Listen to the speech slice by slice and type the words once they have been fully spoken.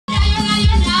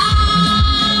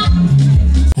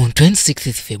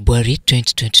26th February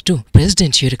 2022,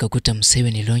 President Yoweri Kaguta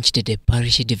Museveni launched the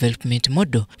Parish Development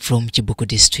Model from Kibuku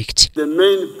District. The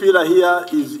main pillar here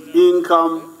is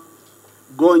income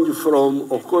going from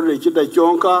Okore Echida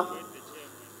Chonka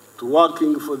to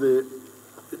working for the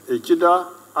Echida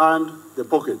and the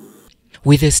pocket.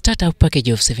 With a startup package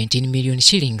of 17 million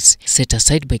shillings set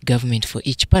aside by government for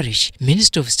each parish,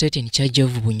 Minister of State in charge of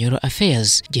Bunyoro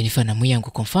Affairs, Jennifer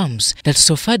Namuyango, confirms that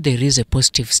so far there is a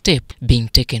positive step being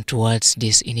taken towards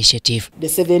this initiative. The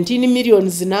 17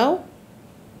 millions now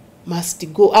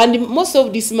must go, and most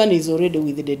of this money is already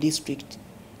with the district,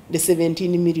 the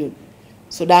 17 million.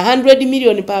 So the 100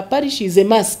 million per parish is a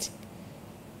must.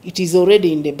 It is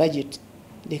already in the budget,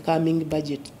 the coming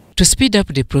budget. To speed up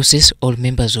the process, all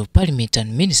members of parliament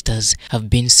and ministers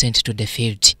have been sent to the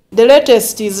field. The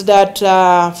latest is that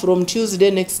from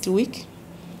Tuesday next week,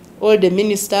 all the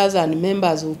ministers and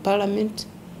members of parliament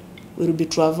will be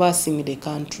traversing the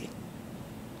country.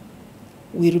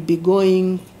 We'll be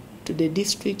going to the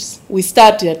districts. We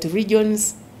start at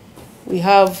regions. We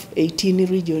have 18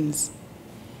 regions.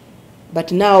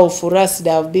 But now for us,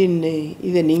 there have been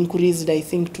even increased, I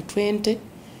think, to 20.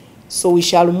 So we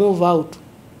shall move out.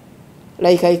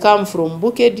 Like I come from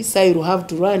Buked, so I will have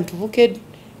to run to Buked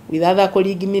with other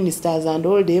colleague ministers and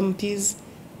all the MPs.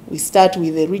 We start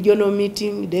with a regional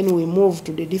meeting, then we move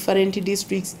to the different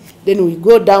districts, then we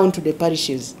go down to the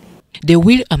parishes. They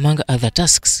will, among other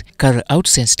tasks, carry out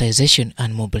sensitization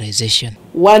and mobilization.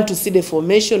 We want to see the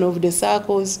formation of the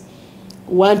circles,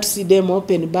 we want to see them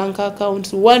open bank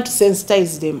accounts, we want to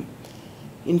sensitize them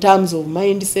in terms of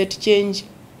mindset change,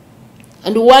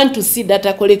 and we want to see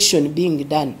data collection being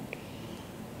done.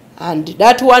 And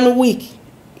that 1 week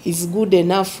is good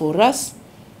enough for us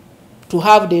to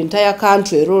have the entire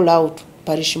country roll out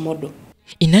parish model.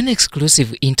 In an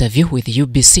exclusive interview with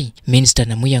UBC, Minister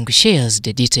Namuyango shares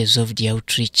the details of the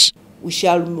outreach. We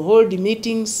shall hold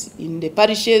meetings in the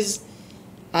parishes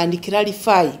and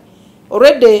clarify.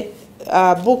 Already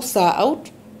books are out,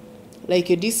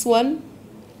 like this one,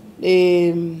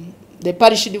 the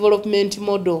Parish Development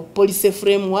Model policy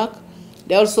framework.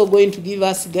 They're also going to give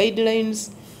us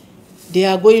guidelines. They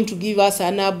are going to give us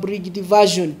an abridged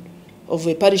version of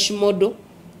a parish model.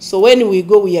 So when we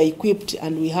go, we are equipped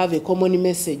and we have a common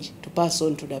message to pass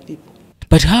on to the people.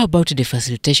 But how about the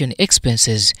facilitation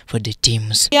expenses for the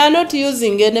teams? We are not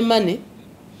using any money.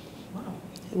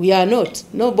 We are not.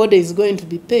 Nobody is going to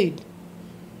be paid.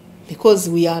 Because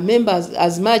we are members,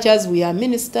 as much as we are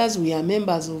ministers, we are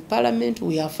members of parliament,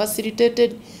 we are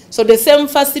facilitated. So the same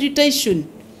facilitation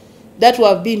that we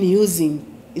have been using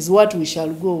is what we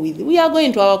shall go with. We are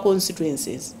going to our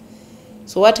constituencies.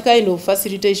 So what kind of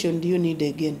facilitation do you need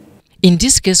again? In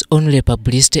this case, only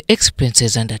published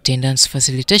expenses and attendance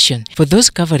facilitation for those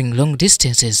covering long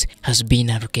distances has been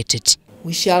allocated.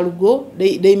 We shall go.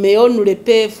 They may only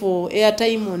pay for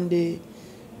airtime on the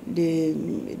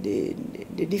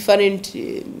different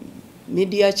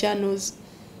media channels.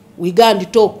 We go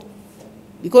and talk.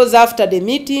 Because after the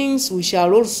meetings, we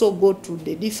shall also go to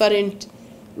the different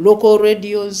local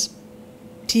radios,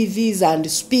 TVs,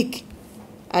 and speak.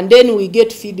 And then we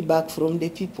get feedback from the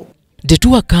people. The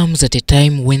tour comes at a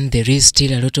time when there is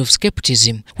still a lot of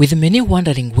skepticism, with many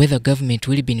wondering whether government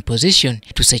will be in position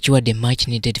to secure the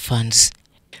much-needed funds.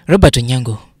 Robert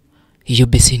Onyango,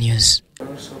 UBC News.